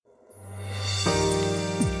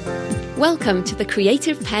Welcome to the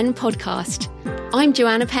Creative Penn podcast. I'm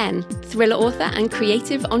Joanna Penn, thriller author and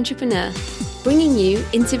creative entrepreneur, bringing you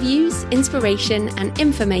interviews, inspiration and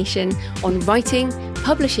information on writing,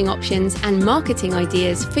 publishing options and marketing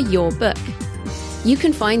ideas for your book. You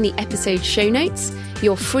can find the episode show notes,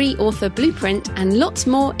 your free author blueprint and lots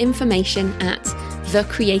more information at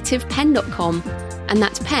thecreativepenn.com, and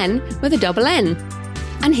that's Penn with a double N.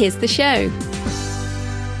 And here's the show.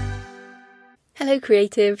 Hello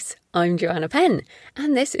creatives, I'm Joanna Penn,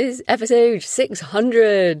 and this is episode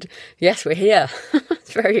 600. Yes, we're here.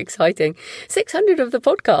 It's very exciting. 600 of the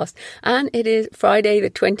podcast, and it is Friday the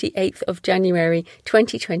 28th of January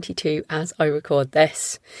 2022 as I record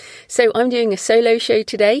this. So I'm doing a solo show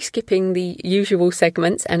today, skipping the usual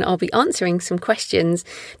segments, and I'll be answering some questions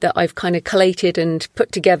that I've kind of collated and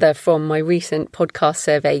put together from my recent podcast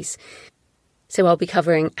surveys. So I'll be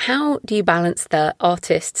covering how do you balance the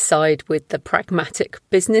artist side with the pragmatic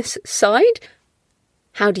business side?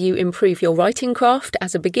 How do you improve your writing craft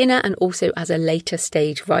as a beginner and also as a later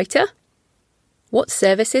stage writer? What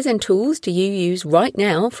services and tools do you use right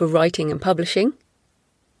now for writing and publishing?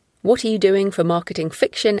 What are you doing for marketing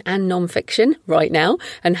fiction and non-fiction right now,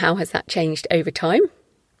 and how has that changed over time?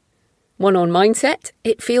 One on mindset.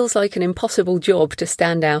 It feels like an impossible job to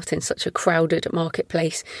stand out in such a crowded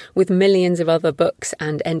marketplace with millions of other books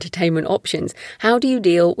and entertainment options. How do you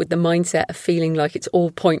deal with the mindset of feeling like it's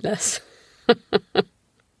all pointless?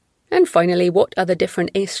 And finally, what are the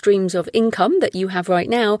different streams of income that you have right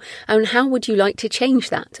now, and how would you like to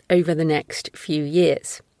change that over the next few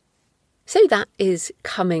years? So that is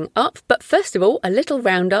coming up. But first of all, a little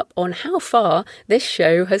roundup on how far this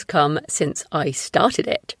show has come since I started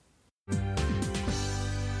it.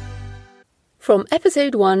 From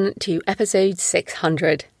episode 1 to episode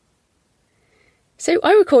 600. So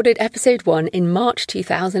I recorded episode 1 in March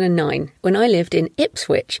 2009 when I lived in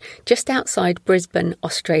Ipswich, just outside Brisbane,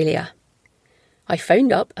 Australia. I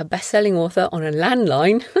phoned up a best-selling author on a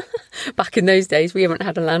landline. Back in those days, we haven't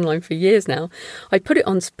had a landline for years now. I put it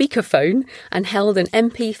on speakerphone and held an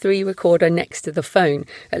MP3 recorder next to the phone.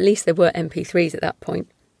 At least there were MP3s at that point.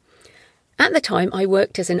 At the time, I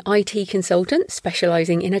worked as an IT consultant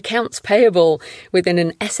specialising in accounts payable within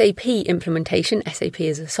an SAP implementation. SAP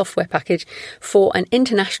is a software package for an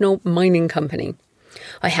international mining company.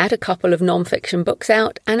 I had a couple of non-fiction books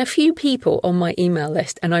out and a few people on my email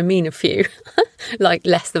list, and I mean a few, like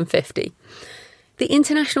less than 50. The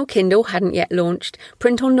International Kindle hadn't yet launched.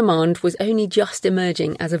 Print on demand was only just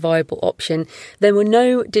emerging as a viable option. There were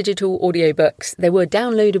no digital audiobooks. There were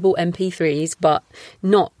downloadable MP3s, but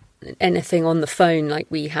not anything on the phone like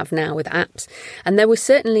we have now with apps. And there was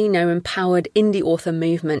certainly no empowered indie author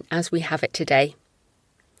movement as we have it today.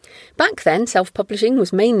 Back then, self-publishing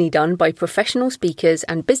was mainly done by professional speakers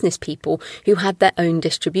and business people who had their own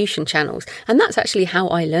distribution channels. And that's actually how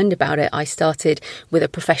I learned about it. I started with a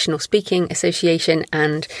professional speaking association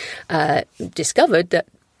and discovered that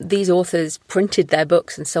these authors printed their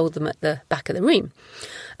books and sold them at the back of the room.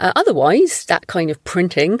 Otherwise, that kind of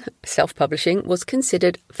printing, self-publishing, was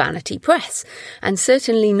considered vanity press and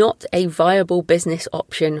certainly not a viable business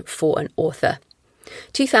option for an author.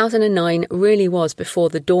 2009 really was before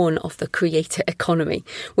the dawn of the creator economy,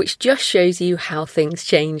 which just shows you how things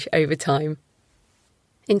change over time.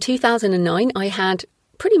 In 2009, I had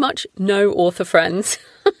pretty much no author friends.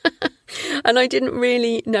 And I didn't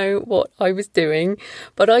really know what I was doing,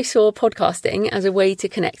 but I saw podcasting as a way to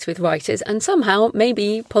connect with writers and somehow,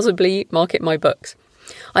 maybe, possibly market my books.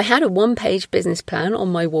 I had a one-page business plan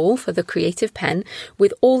on my wall for the Creative Penn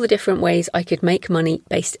with all the different ways I could make money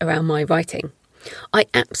based around my writing. I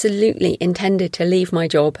absolutely intended to leave my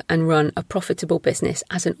job and run a profitable business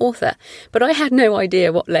as an author, but I had no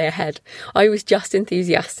idea what lay ahead. I was just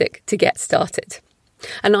enthusiastic to get started.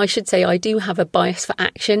 And I should say I do have a bias for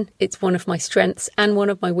action. It's one of my strengths and one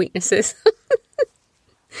of my weaknesses.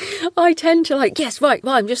 I tend to yes, right,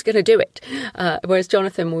 well, I'm just going to do it. Whereas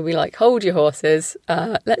Jonathan will be like, hold your horses.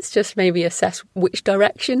 Let's just maybe assess which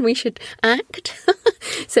direction we should act.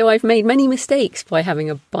 So I've made many mistakes by having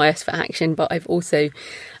a bias for action, but I've also,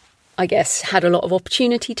 I guess, had a lot of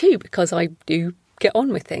opportunity too, because I do get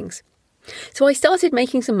on with things. So I started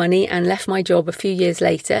making some money and left my job a few years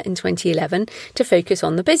later in 2011 to focus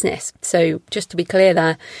on the business. So just to be clear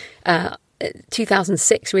there,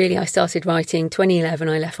 2006 really I started writing, 2011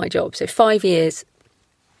 I left my job. So 5 years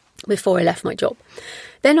before I left my job.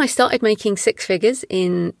 Then I started making six figures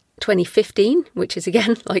in 2015, which is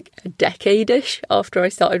again like a decade-ish after I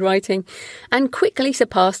started writing, and quickly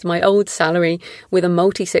surpassed my old salary with a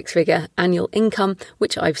multi-six-figure annual income,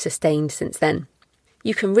 which I've sustained since then.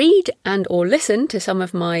 You can read and or listen to some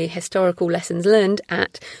of my historical lessons learned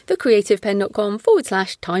at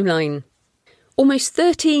thecreativepenn.com/timeline. Almost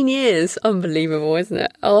 13 years, unbelievable, isn't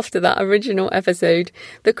it? After that original episode,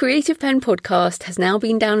 the Creative Penn podcast has now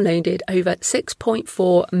been downloaded over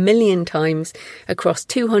 6.4 million times across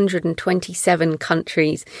 227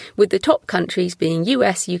 countries, with the top countries being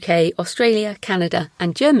US, UK, Australia, Canada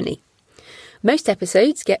and Germany. Most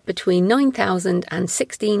episodes get between 9,000 and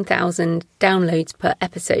 16,000 downloads per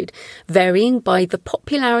episode, varying by the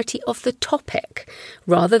popularity of the topic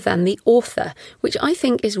rather than the author, which I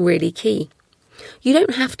think is really key. You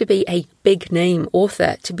don't have to be a big name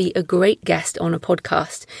author to be a great guest on a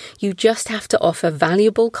podcast. You just have to offer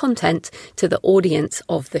valuable content to the audience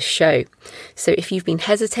of the show. So if you've been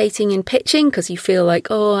hesitating in pitching because you feel like,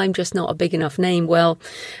 oh, I'm just not a big enough name, well,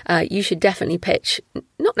 you should definitely pitch,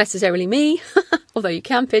 not necessarily me, although you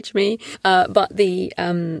can pitch me, but the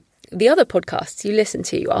other podcasts you listen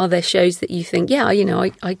to. Are there shows that you think, yeah,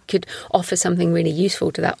 I could offer something really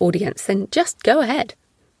useful to that audience? Then just go ahead.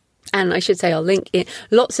 And I should say I'll link in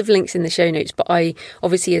lots of links in the show notes, but I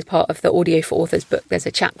obviously, as part of the Audio for Authors book, there's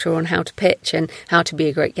a chapter on how to pitch and how to be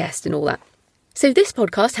a great guest and all that. So this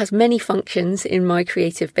podcast has many functions in my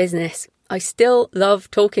creative business. I still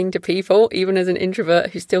love talking to people, even as an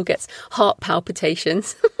introvert who still gets heart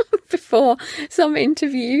palpitations before some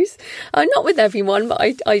interviews. Not with everyone, but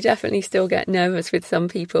I definitely still get nervous with some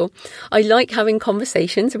people. I like having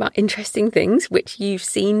conversations about interesting things, which you've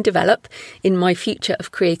seen develop in my Future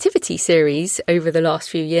of Creativity series over the last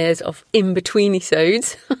few years of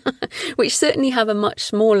in-between-episodes, which certainly have a much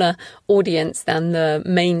smaller audience than the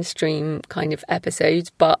mainstream kind of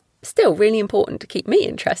episodes, but still really important to keep me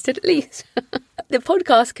interested, at least. The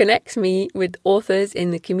podcast connects me with authors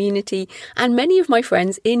in the community, and many of my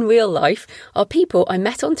friends in real life are people I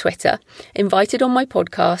met on Twitter, invited on my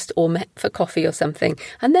podcast or met for coffee or something,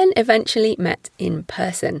 and then eventually met in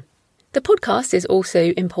person. The podcast is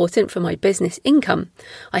also important for my business income.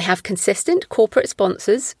 I have consistent corporate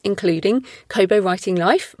sponsors, including Kobo Writing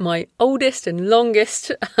Life, my oldest and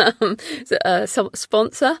longest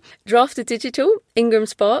sponsor, Drafter Digital, Ingram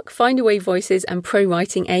Spark, Findaway Voices and Pro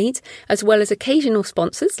Writing Aid, as well as occasional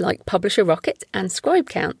sponsors like Publisher Rocket and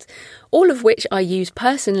ScribeCount, all of which I use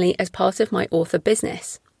personally as part of my author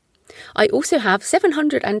business. I also have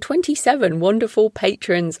 727 wonderful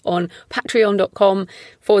patrons on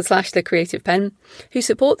patreon.com/thecreativepenn who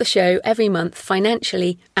support the show every month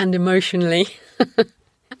financially and emotionally.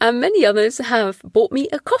 And many others have bought me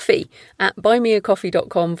a coffee at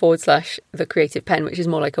buymeacoffee.com/thecreativepenn, which is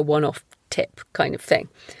more like a one-off tip kind of thing.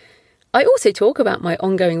 I also talk about my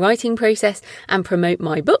ongoing writing process and promote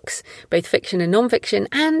my books, both fiction and non-fiction,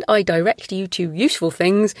 and I direct you to useful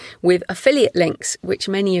things with affiliate links, which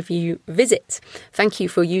many of you visit. Thank you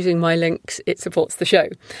for using my links. It supports the show.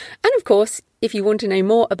 And of course, if you want to know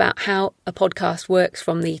more about how a podcast works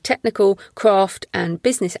from the technical, craft and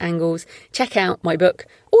business angles, check out my book,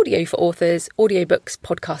 Audio for Authors, Audiobooks,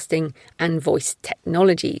 Podcasting and Voice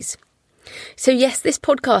Technologies. So yes, this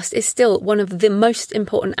podcast is still one of the most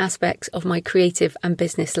important aspects of my creative and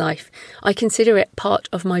business life. I consider it part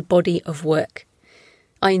of my body of work.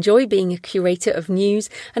 I enjoy being a curator of news,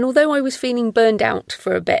 and although I was feeling burned out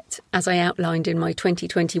for a bit, as I outlined in my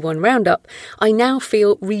 2021 roundup, I now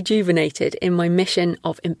feel rejuvenated in my mission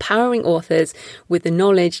of empowering authors with the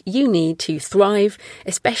knowledge you need to thrive,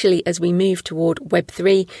 especially as we move toward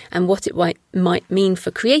Web3 and what it might mean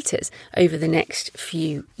for creators over the next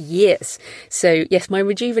few years. So yes, my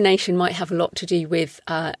rejuvenation might have a lot to do with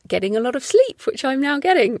getting a lot of sleep, which I'm now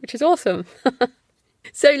getting, which is awesome.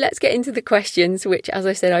 So let's get into the questions, which, as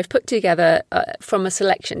I said, I've put together from a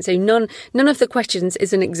selection. So none of the questions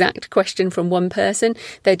is an exact question from one person.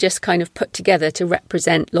 They're just kind of put together to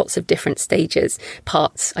represent lots of different stages,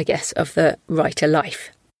 parts, I guess, of the writer life.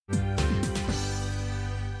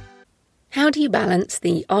 How do you balance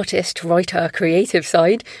the artist, writer, creative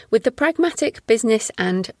side with the pragmatic business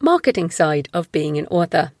and marketing side of being an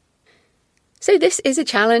author? So this is a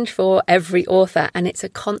challenge for every author, and it's a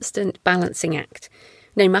constant balancing act.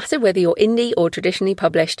 No matter whether you're indie or traditionally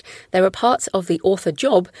published, there are parts of the author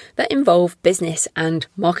job that involve business and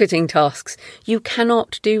marketing tasks. You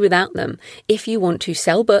cannot do without them if you want to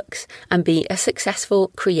sell books and be a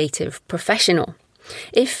successful creative professional.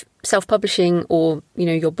 If self-publishing or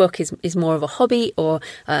your book is more of a hobby or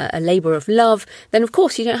a labour of love, then of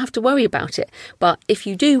course you don't have to worry about it. But if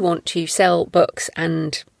you do want to sell books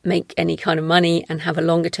and make any kind of money and have a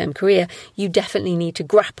longer term career, you definitely need to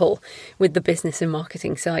grapple with the business and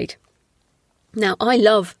marketing side. Now, I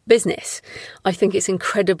love business. I think it's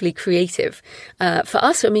incredibly creative. For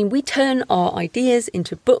us, I mean, we turn our ideas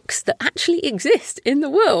into books that actually exist in the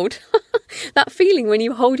world. That feeling when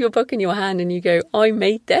you hold your book in your hand and you go, I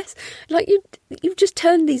made this. Like you've just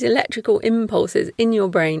turned these electrical impulses in your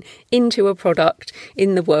brain into a product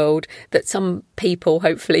in the world that some people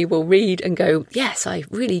hopefully will read and go, yes, I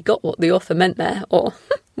really got what the author meant there, or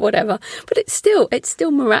whatever. But it's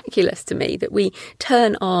still miraculous to me that we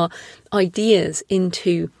turn our ideas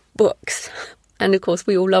into books. And of course,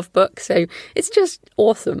 we all love books, so it's just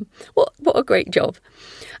awesome. What a great job.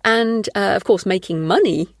 And of course, making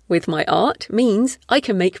money with my art means I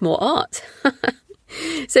can make more art.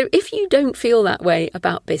 So if you don't feel that way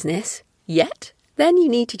about business yet, then you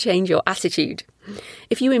need to change your attitude.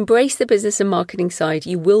 If you embrace the business and marketing side,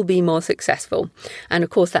 you will be more successful. And of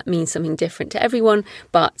course, that means something different to everyone.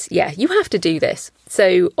 But yeah, you have to do this.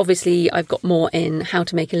 So obviously, I've got more in how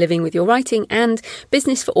to make a living with your writing and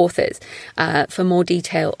business for authors for more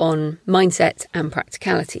detail on mindset and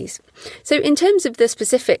practicalities. So in terms of the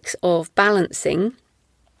specifics of balancing,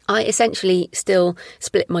 I essentially still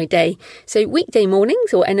split my day. So weekday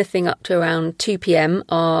mornings or anything up to around 2 p.m.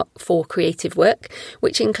 are for creative work,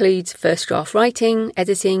 which includes first draft writing,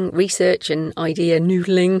 editing, research and idea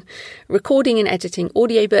noodling, recording and editing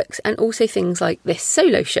audiobooks, and also things like this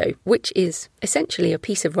solo show, which is essentially a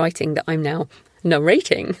piece of writing that I'm now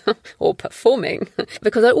narrating or performing,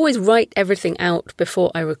 because I always write everything out before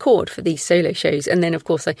I record for these solo shows, and then of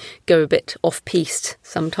course I go a bit off-piste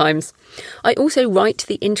sometimes. I also write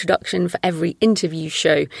the introduction for every interview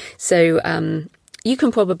show, so you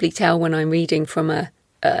can probably tell when I'm reading from a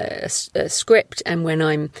script and when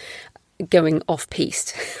I'm going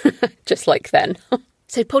off-piste, just like then.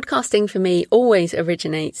 So podcasting for me always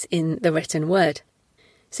originates in the written word.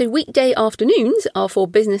 So weekday afternoons are for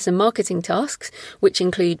business and marketing tasks, which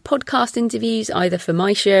include podcast interviews, either for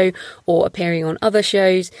my show or appearing on other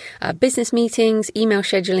shows, business meetings, email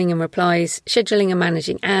scheduling and replies, scheduling and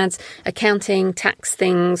managing ads, accounting, tax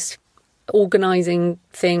things, organising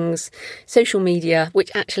things, social media, which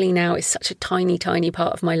actually now is such a tiny, tiny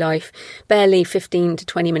part of my life, barely 15 to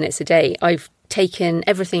 20 minutes a day. I've taken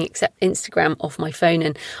everything except Instagram off my phone,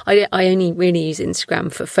 and I only really use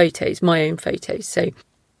Instagram for photos, my own photos. So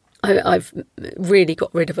I've really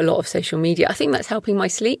got rid of a lot of social media. I think that's helping my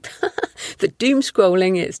sleep. The doom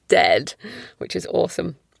scrolling is dead, which is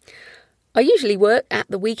awesome. I usually work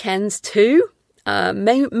at the weekends too.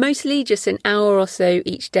 Mostly just an hour or so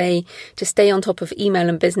each day to stay on top of email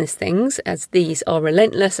and business things, as these are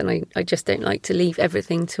relentless and I just don't like to leave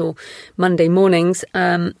everything till Monday mornings.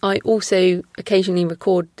 I also occasionally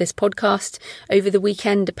record this podcast over the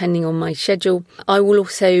weekend, depending on my schedule. I will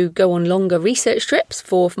also go on longer research trips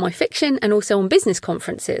for my fiction and also on business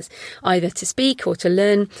conferences, either to speak or to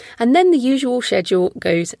learn. And then the usual schedule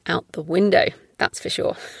goes out the window, that's for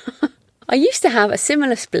sure. I used to have a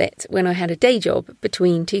similar split when I had a day job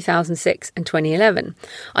between 2006 and 2011.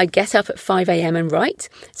 I'd get up at 5 a.m. and write,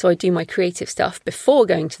 so I'd do my creative stuff before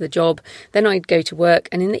going to the job, then I'd go to work,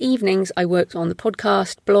 and in the evenings I worked on the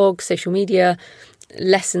podcast, blog, social media,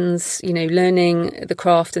 lessons, learning the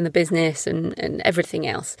craft and the business and everything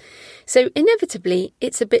else. So inevitably,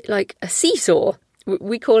 it's a bit like a seesaw.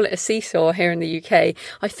 We call it a seesaw here in the UK.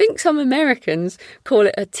 I think some Americans call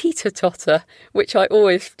it a teeter-totter, which I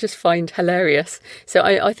always just find hilarious. So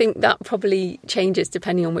I think that probably changes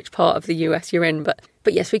depending on which part of the US you're in. But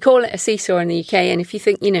yes, we call it a seesaw in the UK. And if you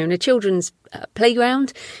think, in a children's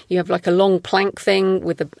playground, you have like a long plank thing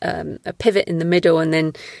with a pivot in the middle, and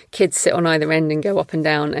then kids sit on either end and go up and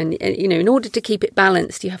down. And in order to keep it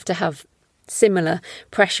balanced, you have to have similar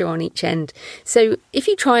pressure on each end. So if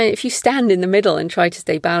you stand in the middle and try to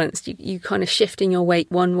stay balanced, you kind of shifting your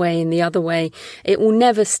weight one way and the other way, it will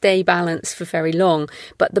never stay balanced for very long.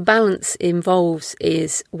 But the balance involves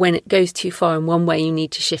is when it goes too far in one way, you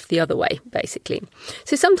need to shift the other way, basically.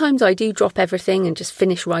 So sometimes I do drop everything and just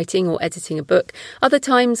finish writing or editing a book. Other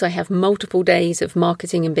times I have multiple days of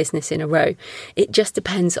marketing and business in a row. It just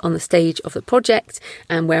depends on the stage of the project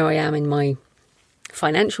and where I am in my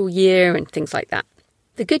financial year and things like that.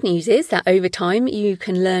 The good news is that over time you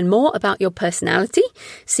can learn more about your personality.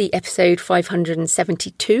 See episode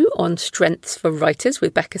 572 on Strengths for Writers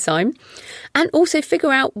with Becca Syme, and also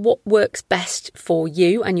figure out what works best for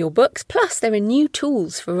you and your books. Plus, there are new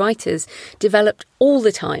tools for writers developed all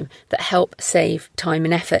the time that help save time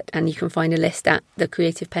and effort, and you can find a list at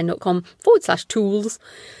thecreativepenn.com/tools.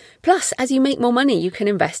 Plus, as you make more money, you can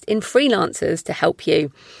invest in freelancers to help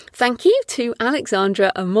you. Thank you to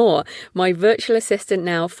Alexandra Amor, my virtual assistant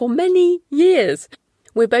now for many years.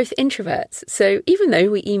 We're both introverts, so even though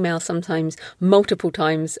we email sometimes multiple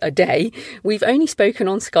times a day, we've only spoken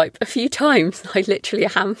on Skype a few times, like literally a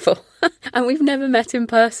handful, and we've never met in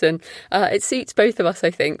person. It suits both of us,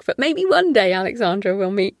 I think, but maybe one day, Alexandra,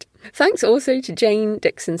 we'll meet. Thanks also to Jane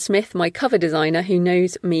Dixon-Smith, my cover designer, who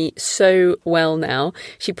knows me so well now.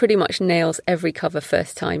 She pretty much nails every cover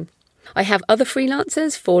first time. I have other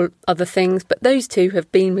freelancers for other things, but those two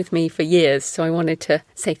have been with me for years, so I wanted to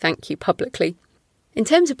say thank you publicly. In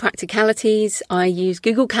terms of practicalities, I use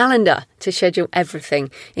Google Calendar to schedule everything,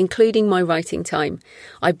 including my writing time.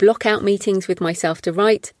 I block out meetings with myself to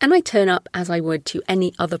write, and I turn up as I would to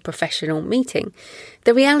any other professional meeting.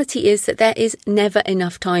 The reality is that there is never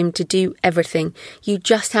enough time to do everything. You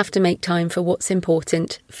just have to make time for what's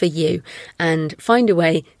important for you and find a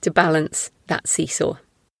way to balance that seesaw.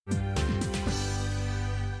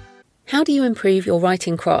 How do you improve your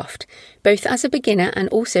writing craft, both as a beginner and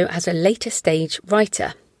also as a later stage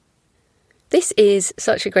writer? This is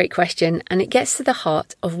such a great question, and it gets to the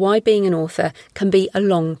heart of why being an author can be a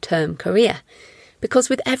long-term career. Because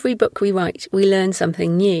with every book we write, we learn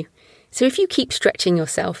something new. So if you keep stretching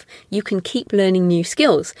yourself, you can keep learning new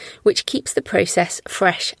skills, which keeps the process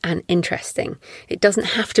fresh and interesting. It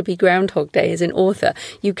doesn't have to be Groundhog Day as an author.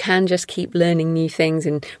 You can just keep learning new things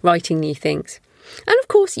and writing new things. And of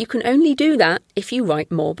course, you can only do that if you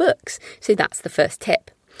write more books. So that's the first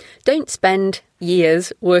tip. Don't spend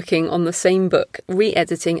years working on the same book,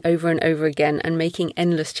 re-editing over and over again and making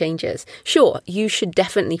endless changes. Sure, you should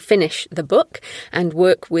definitely finish the book and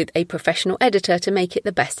work with a professional editor to make it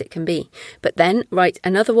the best it can be. But then write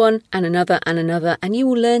another one and another and another, and you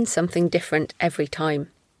will learn something different every time.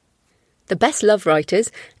 The best love writers,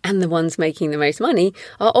 and the ones making the most money,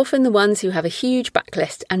 are often the ones who have a huge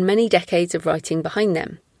backlist and many decades of writing behind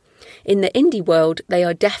them. In the indie world, they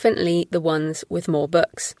are definitely the ones with more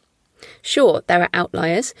books. Sure, there are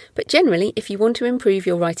outliers, but generally, if you want to improve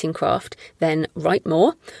your writing craft, then write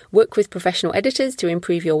more, work with professional editors to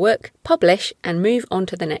improve your work, publish, and move on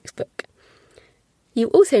to the next book. You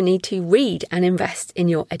also need to read and invest in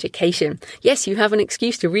your education. Yes, you have an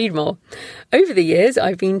excuse to read more. Over the years,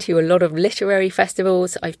 I've been to a lot of literary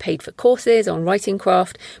festivals. I've paid for courses on writing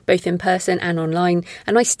craft, both in person and online,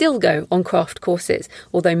 and I still go on craft courses,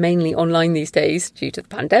 although mainly online these days due to the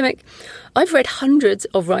pandemic. I've read hundreds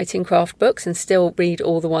of writing craft books and still read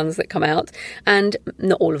all the ones that come out, and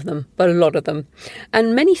not all of them, but a lot of them.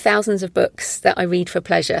 And many thousands of books that I read for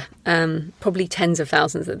pleasure, probably tens of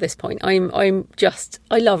thousands at this point.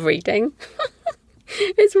 I love reading.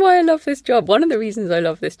 It's why I love this job. One of the reasons I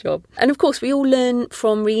love this job. And of course, we all learn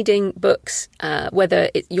from reading books,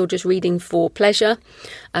 whether you're just reading for pleasure,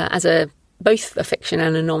 as both a fiction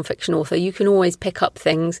and a non-fiction author, you can always pick up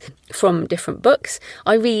things from different books.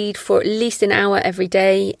 I read for at least an hour every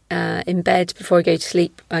day in bed before I go to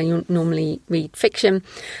sleep. I normally read fiction.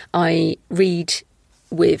 I read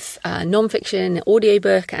with non-fiction,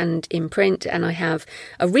 audiobook and in print, and I have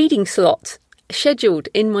a reading slot scheduled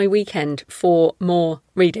in my weekend for more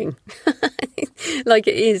reading.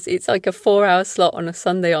 It's like a 4-hour slot on a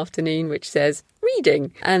Sunday afternoon which says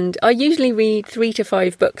reading. And I usually read 3 to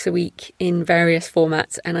 5 books a week in various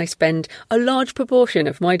formats, and I spend a large proportion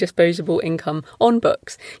of my disposable income on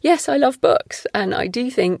books. Yes, I love books, and I do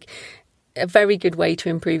think a very good way to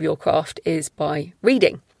improve your craft is by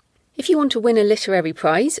reading. If you want to win a literary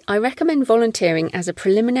prize, I recommend volunteering as a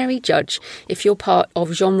preliminary judge if you're part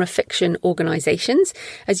of genre fiction organisations,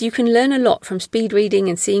 as you can learn a lot from speed reading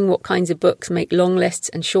and seeing what kinds of books make long lists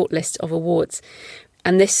and short lists of awards.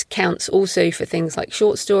 And this counts also for things like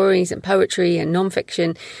short stories and poetry and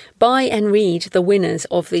non-fiction. Buy and read the winners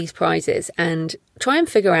of these prizes and try and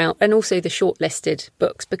figure out, and also the shortlisted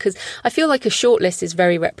books, because I feel like a shortlist is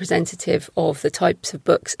very representative of the types of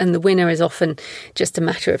books, and the winner is often just a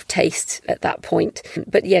matter of taste at that point.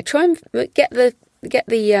 But yeah, try and get the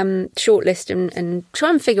shortlist and try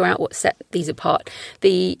and figure out what set these apart.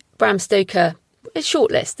 The Bram Stoker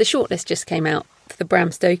shortlist, the shortlist just came out for the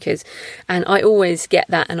Bram Stokers, and I always get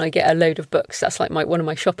that, and I get a load of books. That's like one of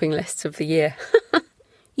my shopping lists of the year.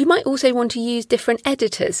 You might also want to use different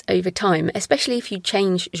editors over time, especially if you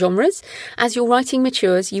change genres. As your writing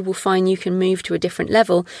matures, you will find you can move to a different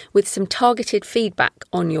level with some targeted feedback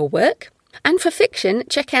on your work. And for fiction,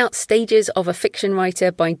 check out Stages of a Fiction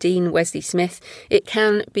Writer by Dean Wesley Smith. It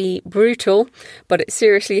can be brutal, but it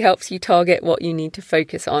seriously helps you target what you need to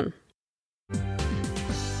focus on.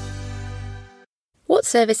 What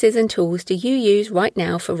services and tools do you use right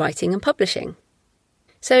now for writing and publishing?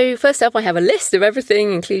 So first up, I have a list of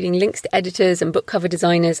everything, including links to editors and book cover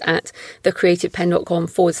designers at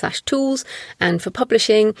thecreativepenn.com/tools. And for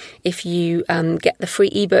publishing, if you get the free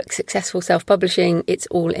ebook, Successful Self-Publishing, it's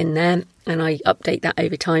all in there. And I update that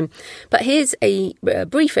over time. But here's a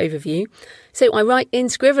brief overview. So I write in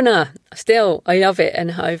Scrivener. Still, I love it.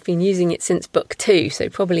 And I've been using it since book 2. So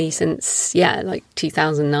probably since, like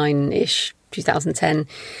 2009-ish, 2010.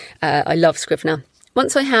 I love Scrivener.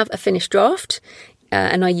 Once I have a finished draft,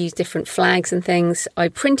 and I use different flags and things, I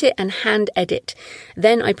print it and hand edit.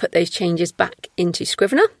 Then I put those changes back into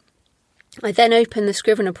Scrivener. I then open the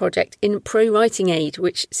Scrivener project in Pro Writing Aid,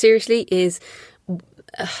 which seriously is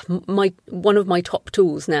one of my top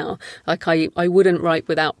tools now. Like I wouldn't write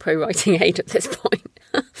without Pro Writing Aid at this point.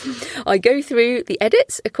 I go through the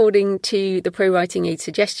edits according to the Pro Writing Aid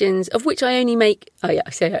suggestions, of which I only make, I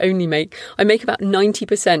make about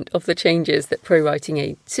 90% of the changes that Pro Writing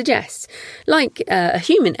Aid suggests. Like a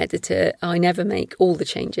human editor, I never make all the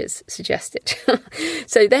changes suggested.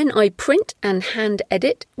 So then I print and hand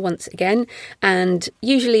edit once again, and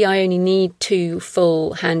usually I only need 2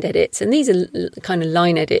 full hand edits, and these are kind of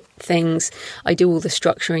line edit things. I do all the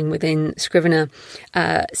structuring within Scrivener.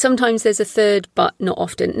 Sometimes there's a third, but not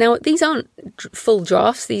often. Now, these aren't full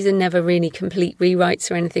drafts. These are never really complete rewrites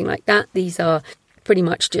or anything like that. These are pretty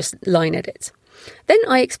much just line edits. Then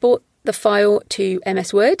I export the file to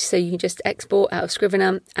MS Word. So you can just export out of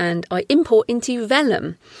Scrivener, and I import into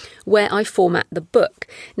Vellum, where I format the book.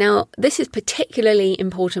 Now, this is particularly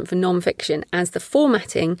important for non-fiction, as the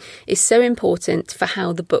formatting is so important for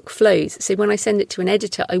how the book flows. So when I send it to an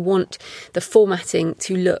editor, I want the formatting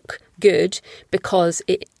to look good because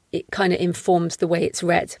it kind of informs the way it's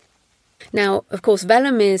read. Now, of course,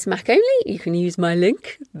 Vellum is Mac only. You can use my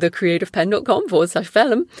link,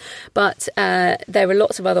 thecreativepenn.com/Vellum. But there are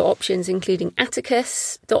lots of other options, including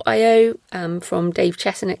Atticus.io from Dave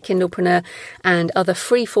Chesson at Kindlepreneur, and other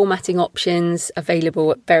free formatting options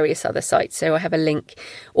available at various other sites. So I have a link.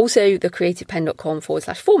 Also,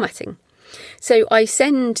 thecreativepenn.com/formatting. So I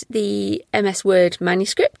send the MS Word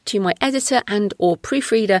manuscript to my editor and or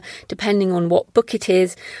proofreader, depending on what book it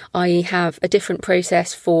is. I have a different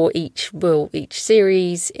process for each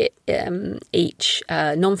series, each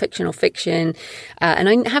non-fiction or fiction, and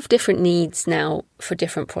I have different needs now for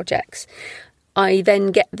different projects. I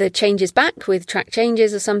then get the changes back with track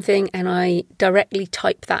changes or something, and I directly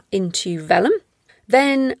type that into Vellum.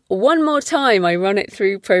 Then one more time, I run it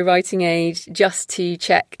through Pro Writing Aid just to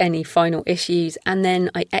check any final issues, and then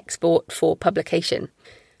I export for publication.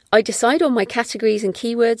 I decide on my categories and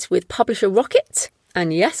keywords with Publisher Rocket.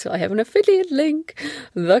 And yes, I have an affiliate link,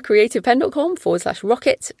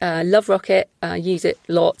 thecreativepenn.com/Rocket. Love Rocket, use it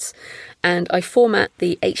lots. And I format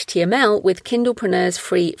the HTML with Kindlepreneur's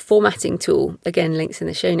free formatting tool. Again, links in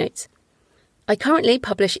the show notes. I currently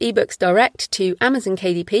publish ebooks direct to Amazon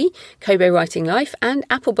KDP, Kobo Writing Life and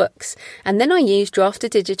Apple Books, and then I use Drafter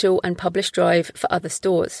Digital and Publish Drive for other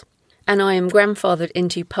stores. And I am grandfathered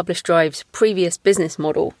into Publish Drive's previous business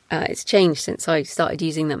model. It's changed since I started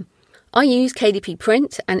using them. I use KDP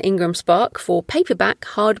Print and Ingram Spark for paperback,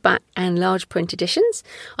 hardback and large print editions.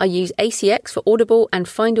 I use ACX for Audible and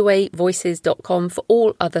findawayvoices.com for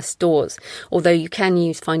all other stores, although you can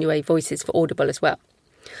use Findaway Voices for Audible as well.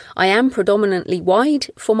 I am predominantly wide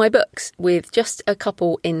for my books, with just a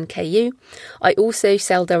couple in KU. I also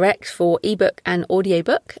sell direct for ebook and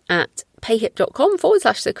audiobook at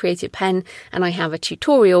payhip.com/thecreativepenn, and I have a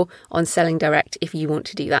tutorial on selling direct if you want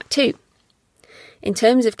to do that too. In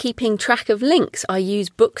terms of keeping track of links, I use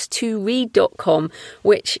books2read.com,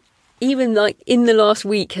 which even like in the last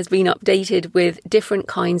week has been updated with different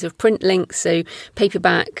kinds of print links. So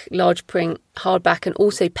paperback, large print, hardback, and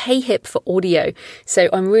also PayHip for audio. So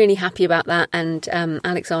I'm really happy about that. And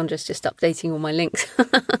Alexandra's just updating all my links.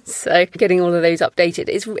 So getting all of those updated.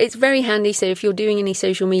 It's very handy. So if you're doing any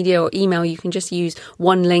social media or email, you can just use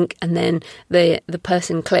one link and then the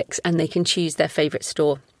person clicks and they can choose their favourite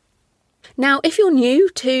store. Now, if you're new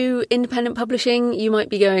to independent publishing, you might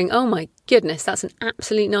be going, oh my goodness, that's an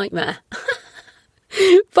absolute nightmare.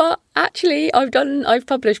 But actually, I've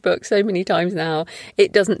published books so many times now,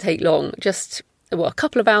 it doesn't take long. Just, a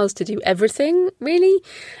couple of hours to do everything, really.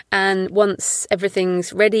 And once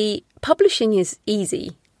everything's ready, publishing is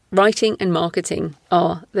easy. Writing and marketing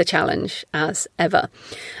are the challenge as ever.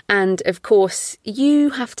 And of course, you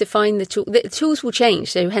have to find the tool. The tools will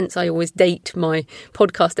change. So hence I always date my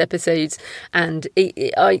podcast episodes. And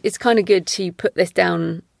it's kind of good to put this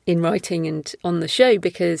down in writing and on the show,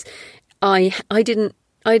 because I don't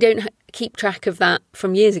keep track of that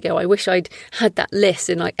from years ago. I wish I'd had that list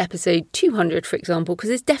in like episode 200, for example, because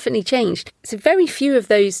it's definitely changed. So very few of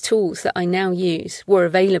those tools that I now use were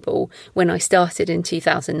available when I started in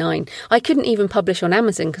 2009. I couldn't even publish on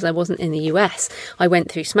Amazon because I wasn't in the US. I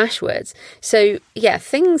went through Smashwords. So yeah,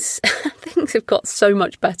 things have got so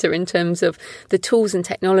much better in terms of the tools and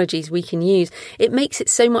technologies we can use. It makes it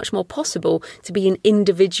so much more possible to be an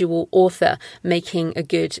individual author making a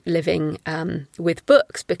good living with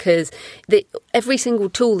books, because every single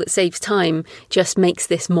tool that saves time just makes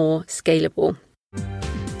this more scalable.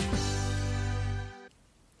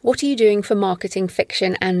 What are you doing for marketing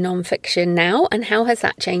fiction and non-fiction now, and how has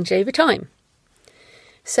that changed over time?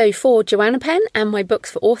 So for Joanna Penn and my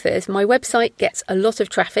books for authors, my website gets a lot of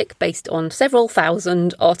traffic based on several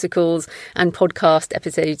thousand articles and podcast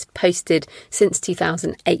episodes posted since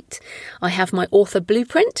 2008. I have my author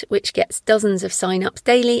blueprint, which gets dozens of sign-ups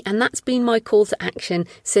daily, and that's been my call to action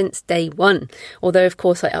since day one. Although, of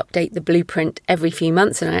course, I update the blueprint every few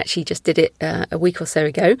months, and I actually just did it a week or so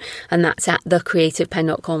ago, and that's at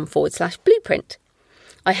thecreativepenn.com/blueprint.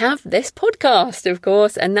 I have this podcast, of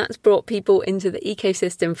course, and that's brought people into the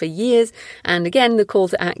ecosystem for years. And again, the call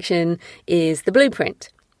to action is the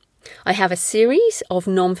blueprint. I have a series of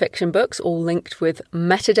non-fiction books, all linked with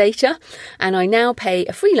metadata, and I now pay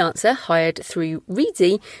a freelancer hired through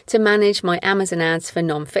Reedsy to manage my Amazon ads for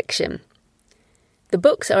non-fiction. The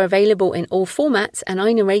books are available in all formats, and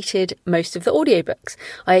I narrated most of the audiobooks.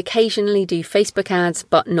 I occasionally do Facebook ads,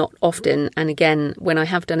 but not often. And again, when I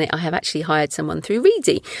have done it, I have actually hired someone through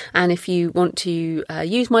Reedsy. And if you want to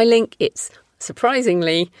use my link, it's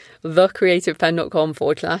surprisingly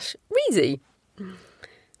thecreativepenn.com/Reedsy.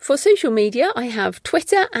 For social media, I have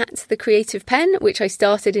Twitter at The Creative Penn, which I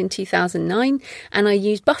started in 2009, and I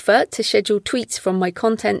use Buffer to schedule tweets from my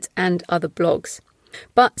content and other blogs.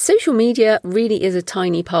 But social media really is a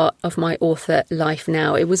tiny part of my author life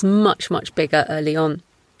now. It was much, much bigger early on.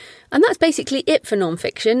 And that's basically it for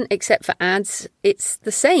non-fiction, except for ads. It's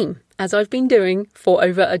the same as I've been doing for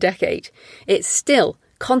over a decade. It's still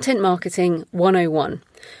content marketing 101.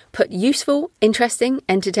 Put useful, interesting,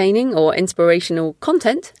 entertaining or inspirational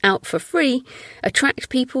content out for free, attract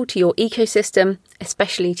people to your ecosystem,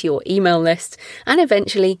 especially to your email list, and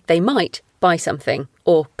eventually they might buy something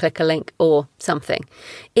or click a link or something.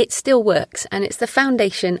 It still works, and it's the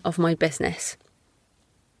foundation of my business.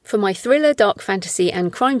 For my thriller, dark fantasy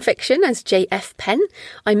and crime fiction as JF Penn,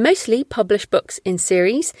 I mostly publish books in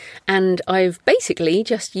series, and I've basically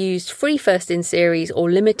just used free first-in-series or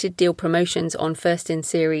limited deal promotions on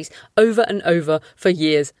first-in-series over and over for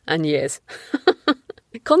years and years.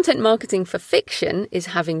 Content marketing for fiction is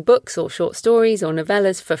having books or short stories or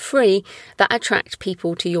novellas for free that attract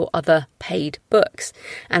people to your other paid books.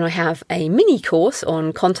 And I have a mini course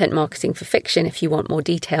on content marketing for fiction if you want more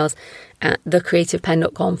details at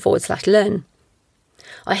thecreativepenn.com/learn.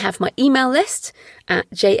 I have my email list at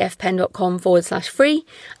jfpenn.com/free.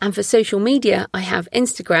 And for social media, I have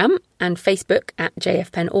Instagram and Facebook at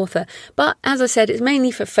jfpennauthor. But as I said, it's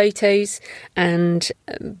mainly for photos and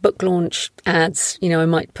book launch ads. You know, I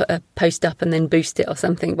might put a post up and then boost it or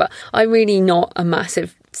something, but I'm really not a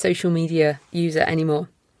massive social media user anymore.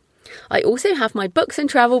 I also have my books and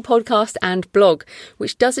travel podcast and blog,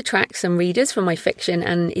 which does attract some readers from my fiction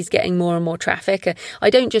and is getting more and more traffic. I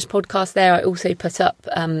don't just podcast there, I also put up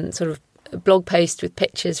sort of blog posts with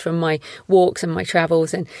pictures from my walks and my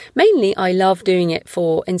travels, and mainly I love doing it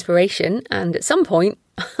for inspiration, and at some point,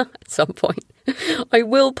 I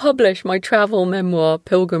will publish my travel memoir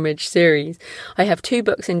pilgrimage series. I have 2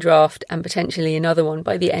 books in draft and potentially another one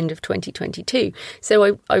by the end of 2022.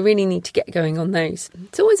 So I really need to get going on those.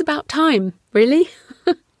 It's always about time, really.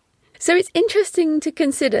 So it's interesting to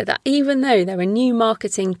consider that even though there are new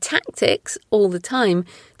marketing tactics all the time,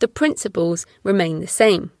 the principles remain the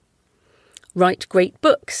same. Write great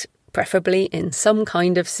books, preferably in some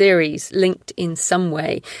kind of series, linked in some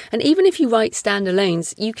way. And even if you write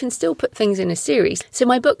standalones, you can still put things in a series. So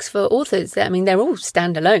my books for authors, they're all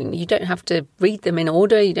standalone. You don't have to read them in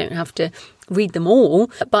order. You don't have to read them all,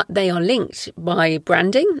 but they are linked by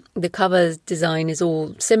branding. The cover design is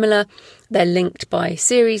all similar. They're linked by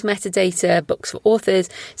series metadata, books for authors.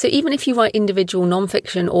 So even if you write individual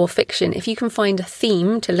non-fiction or fiction, if you can find a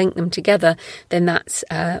theme to link them together, then that's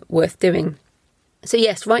worth doing. So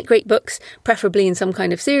yes, write great books, preferably in some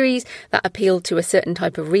kind of series that appeal to a certain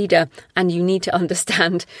type of reader, and you need to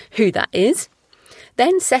understand who that is.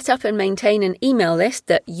 Then set up and maintain an email list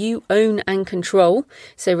that you own and control.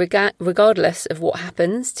 So regardless of what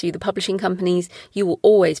happens to the publishing companies, you will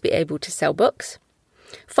always be able to sell books.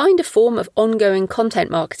 Find a form of ongoing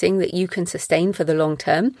content marketing that you can sustain for the long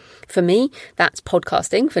term. For me, that's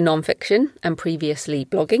podcasting for non-fiction and previously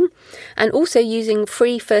blogging, and also using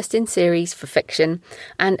free first-in series for fiction,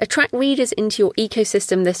 and attract readers into your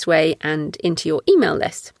ecosystem this way and into your email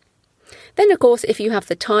list. Then, of course, if you have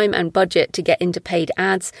the time and budget to get into paid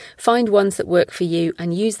ads, find ones that work for you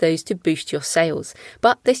and use those to boost your sales.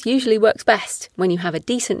 But this usually works best when you have a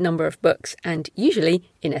decent number of books and usually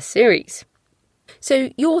in a series. So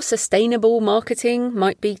your sustainable marketing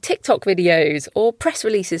might be TikTok videos or press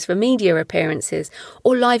releases for media appearances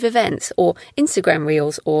or live events or Instagram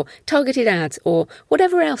reels or targeted ads or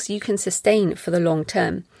whatever else you can sustain for the long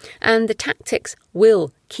term. And the tactics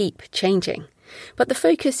will keep changing. But the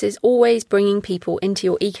focus is always bringing people into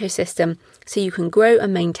your ecosystem so you can grow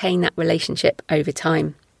and maintain that relationship over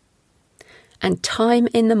time. And time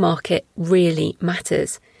in the market really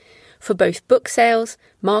matters. For both book sales,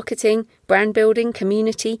 marketing, brand building,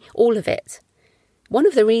 community, all of it. One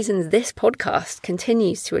of the reasons this podcast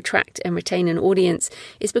continues to attract and retain an audience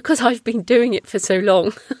is because I've been doing it for so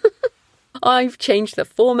long. I've changed the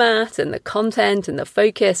format and the content and the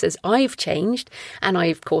focus as I've changed. And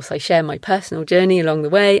I share my personal journey along the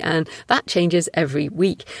way, and that changes every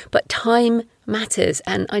week. But time matters.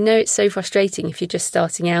 And I know it's so frustrating if you're just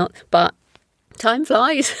starting out, but time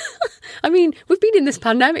flies. I mean, we've been in this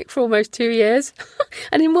pandemic for almost 2 years.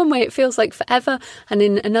 And in one way, it feels like forever. And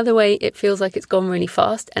in another way, it feels like it's gone really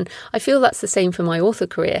fast. And I feel that's the same for my author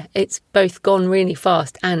career. It's both gone really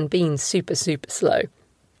fast and been super, super slow.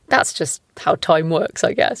 That's just how time works,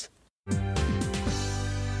 I guess.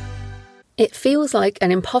 It feels like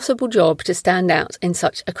an impossible job to stand out in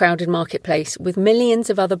such a crowded marketplace with millions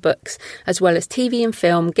of other books, as well as TV and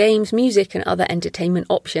film, games, music and other entertainment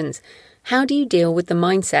options. How do you deal with the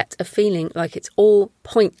mindset of feeling like it's all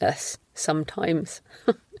pointless sometimes?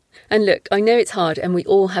 And look, I know it's hard and we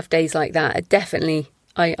all have days like that. Definitely,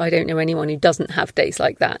 I don't know anyone who doesn't have days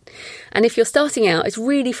like that. And if you're starting out, it's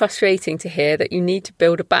really frustrating to hear that you need to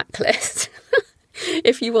build a backlist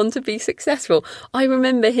if you want to be successful. I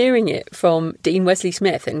remember hearing it from Dean Wesley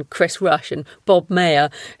Smith and Chris Rush and Bob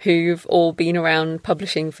Mayer, who've all been around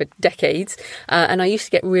publishing for decades. And I used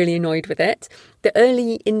to get really annoyed with it. The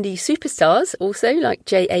early indie superstars also, like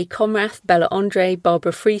J.A. Comrath, Bella Andre,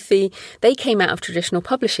 Barbara Freethy, they came out of traditional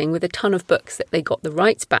publishing with a ton of books that they got the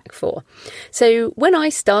rights back for. So when I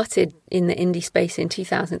started in the indie space in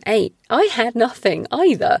 2008, I had nothing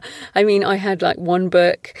either. I mean, I had like one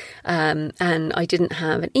book and I didn't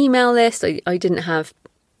have an email list. I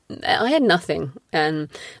had nothing. And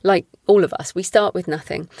like all of us, we start with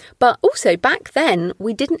nothing. But also back then,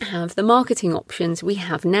 we didn't have the marketing options we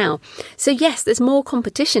have now. So yes, there's more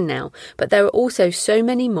competition now, but there are also so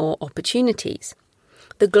many more opportunities.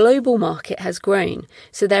 The global market has grown,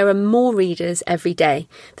 so there are more readers every day.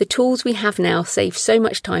 The tools we have now save so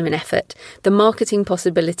much time and effort. The marketing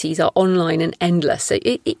possibilities are online and endless, so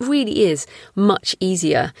it really is much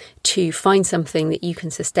easier to find something that you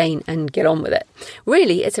can sustain and get on with it.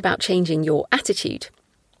 Really, it's about changing your attitude.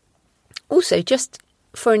 Also, just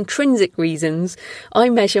for intrinsic reasons, I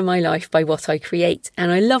measure my life by what I create,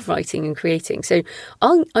 and I love writing and creating. So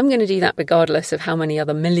I'm going to do that regardless of how many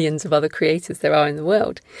other millions of other creators there are in the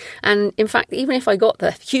world. And in fact, even if I got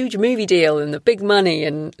the huge movie deal and the big money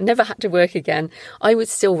and never had to work again, I would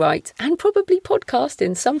still write and probably podcast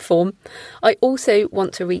in some form. I also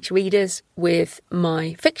want to reach readers with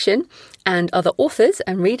my fiction and other authors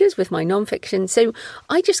and readers with my non-fiction. So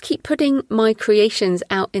I just keep putting my creations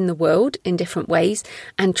out in the world in different ways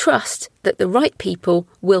and trust that the right people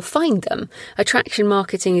will find them. Attraction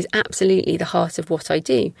marketing is absolutely the heart of what I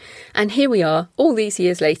do. And here we are all these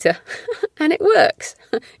years later and it works.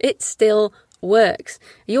 It still works.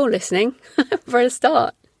 You're listening for a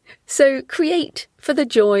start. So create for the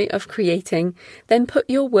joy of creating, then put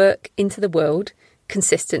your work into the world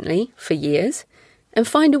consistently for years, and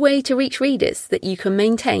find a way to reach readers that you can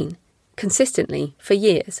maintain consistently for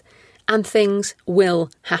years, and things will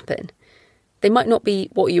happen. They might not be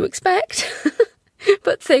what you expect,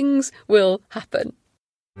 but things will happen.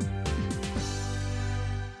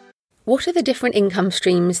 What are the different income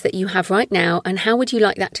streams that you have right now, and how would you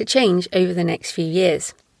like that to change over the next few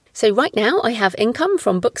years? So right now I have income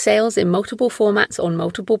from book sales in multiple formats on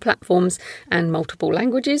multiple platforms and multiple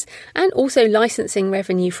languages, and also licensing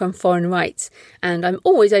revenue from foreign rights. And I'm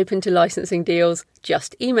always open to licensing deals.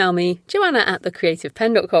 Just email me,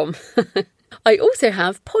 Joanna@thecreativepenn.com. I also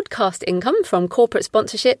have podcast income from corporate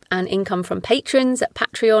sponsorship and income from patrons at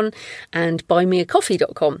Patreon and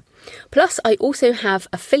buymeacoffee.com. Plus, I also have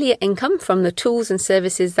affiliate income from the tools and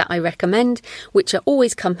services that I recommend, which are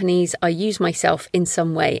always companies I use myself in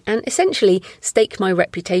some way and essentially stake my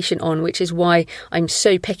reputation on, which is why I'm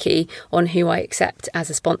so picky on who I accept as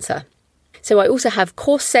a sponsor. So I also have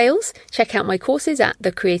course sales. Check out my courses at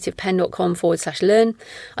thecreativepenn.com/learn.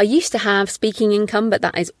 I used to have speaking income, but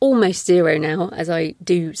that is almost zero now as I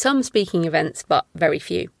do some speaking events, but very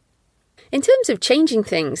few. In terms of changing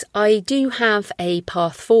things, I do have a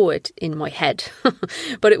path forward in my head,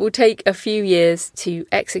 but it will take a few years to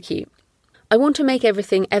execute. I want to make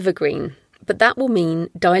everything evergreen, but that will mean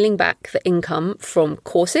dialing back the income from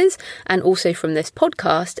courses and also from this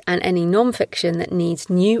podcast and any non-fiction that needs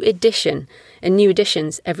new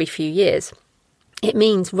editions every few years. It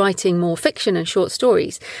means writing more fiction and short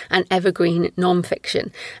stories and evergreen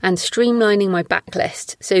non-fiction and streamlining my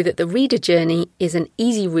backlist so that the reader journey is an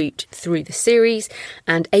easy route through the series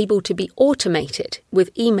and able to be automated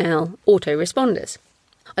with email autoresponders.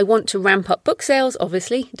 I want to ramp up book sales,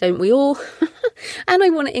 obviously, don't we all? And I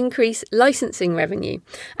want to increase licensing revenue.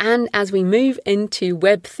 And as we move into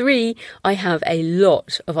Web3, I have a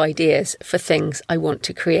lot of ideas for things I want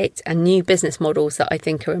to create and new business models that I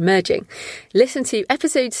think are emerging. Listen to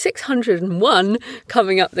episode 601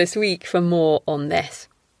 coming up this week for more on this.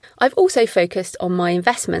 I've also focused on my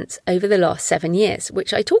investments over the last 7 years,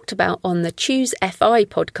 which I talked about on the Choose FI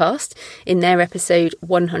podcast in their episode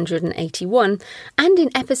 181 and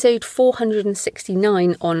in episode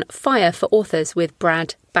 469 on FIRE for Authors with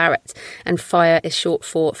Brad Barrett. And FIRE is short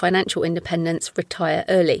for Financial Independence, Retire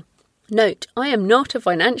Early. Note, I am not a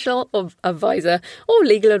financial advisor or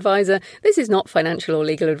legal advisor. This is not financial or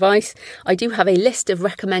legal advice. I do have a list of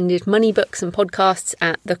recommended money books and podcasts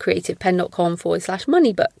at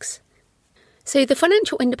thecreativepenn.com/moneybooks. So the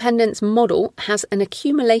financial independence model has an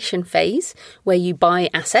accumulation phase where you buy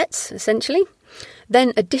assets, essentially.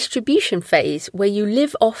 Then a distribution phase where you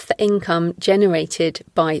live off the income generated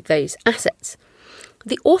by those assets.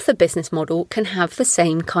 The author business model can have the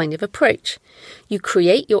same kind of approach. You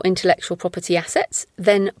create your intellectual property assets,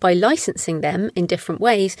 then by licensing them in different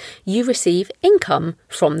ways, you receive income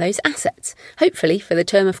from those assets, hopefully for the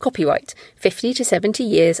term of copyright, 50 to 70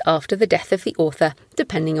 years after the death of the author,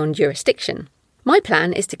 depending on jurisdiction. My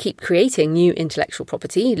plan is to keep creating new intellectual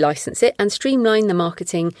property, license it, and streamline the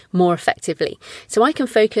marketing more effectively, so I can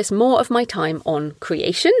focus more of my time on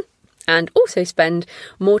creation, and also spend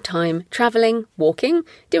more time travelling, walking,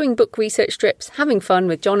 doing book research trips, having fun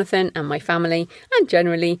with Jonathan and my family, and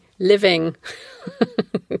generally living.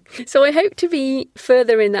 So I hope to be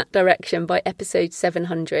further in that direction by episode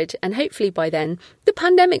 700, and hopefully by then the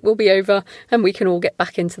pandemic will be over and we can all get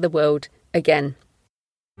back into the world again.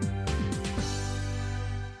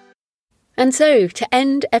 And so, to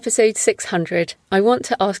end episode 600, I want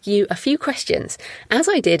to ask you a few questions, as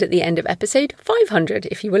I did at the end of episode 500,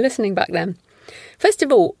 if you were listening back then. First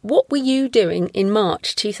of all, what were you doing in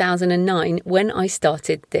March 2009 when I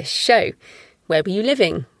started this show? Where were you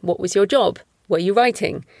living? What was your job? Were you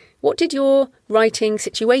writing? What did your writing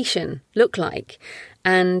situation look like?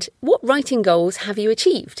 And what writing goals have you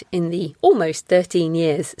achieved in the almost 13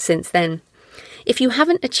 years since then? If you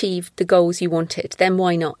haven't achieved the goals you wanted, then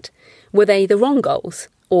why not? Were they the wrong goals,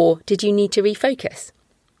 or did you need to refocus?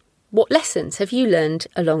 What lessons have you learned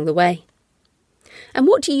along the way? And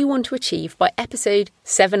what do you want to achieve by episode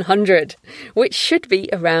 700, which should be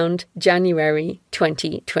around January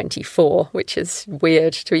 2024, which is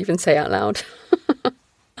weird to even say out loud.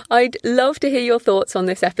 I'd love to hear your thoughts on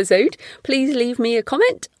this episode. Please leave me a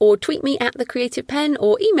comment or tweet me at The Creative Penn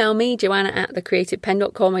or email me, Joanna at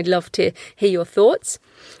thecreativepenn.com. I'd love to hear your thoughts.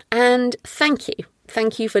 And thank you.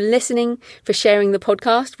 Thank you for listening, for sharing the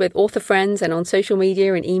podcast with author friends and on social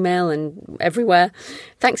media and email and everywhere.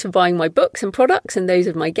 Thanks for buying my books and products and those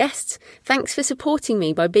of my guests. Thanks for supporting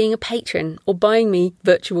me by being a patron or buying me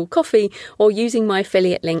virtual coffee or using my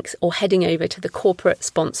affiliate links or heading over to the corporate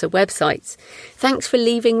sponsor websites. Thanks for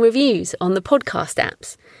leaving reviews on the podcast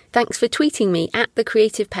apps. Thanks for tweeting me at The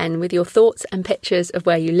Creative Penn with your thoughts and pictures of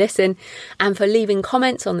where you listen, and for leaving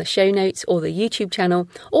comments on the show notes or the YouTube channel,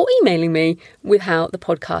 or emailing me with how the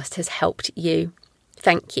podcast has helped you.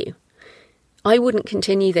 Thank you. I wouldn't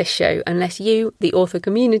continue this show unless you, the author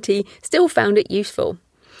community, still found it useful.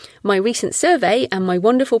 My recent survey and my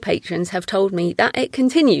wonderful patrons have told me that it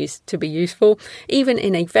continues to be useful, even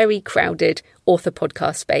in a very crowded author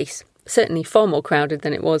podcast space. Certainly far more crowded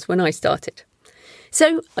than it was when I started.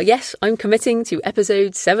 So, yes, I'm committing to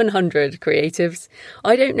episode 700, creatives.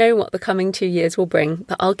 I don't know what the coming 2 years will bring,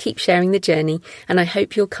 but I'll keep sharing the journey, and I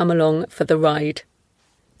hope you'll come along for the ride.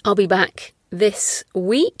 I'll be back this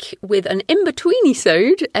week with an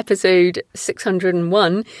in-between-isode, episode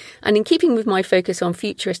 601, and in keeping with my focus on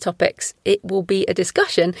futurist topics, it will be a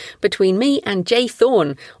discussion between me and Jay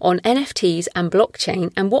Thorne on NFTs and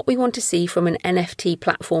blockchain and what we want to see from an NFT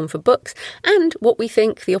platform for books and what we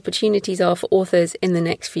think the opportunities are for authors in the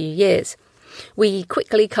next few years. We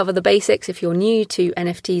quickly cover the basics if you're new to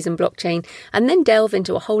NFTs and blockchain, and then delve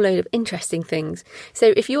into a whole load of interesting things.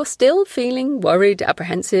 So if you're still feeling worried,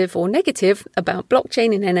 apprehensive or negative about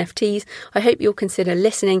blockchain and NFTs, I hope you'll consider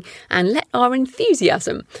listening and let our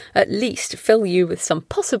enthusiasm at least fill you with some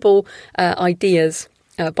possible ideas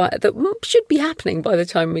that should be happening by the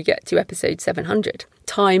time we get to episode 700.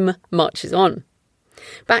 Time marches on.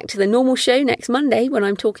 Back to the normal show next Monday when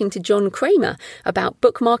I'm talking to John Kramer about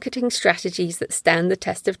book marketing strategies that stand the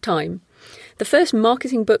test of time. The first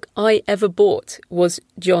marketing book I ever bought was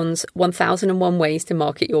John's 1001 Ways to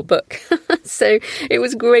Market Your Book. So it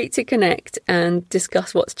was great to connect and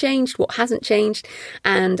discuss what's changed, what hasn't changed,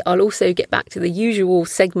 and I'll also get back to the usual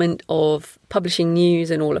segment of publishing news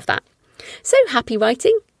and all of that. So happy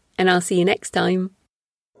writing, and I'll see you next time.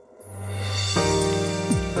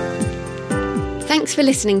 Thanks for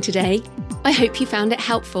listening today. I hope you found it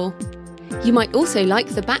helpful. You might also like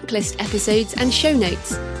the backlist episodes and show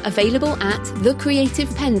notes available at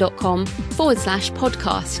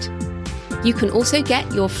thecreativepenn.com/podcast. You can also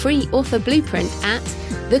get your free author blueprint at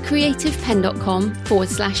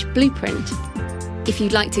thecreativepenn.com/blueprint. If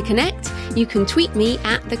you'd like to connect, you can tweet me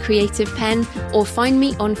at The Creative Penn or find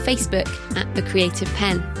me on Facebook at The Creative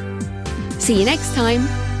Penn. See you next time.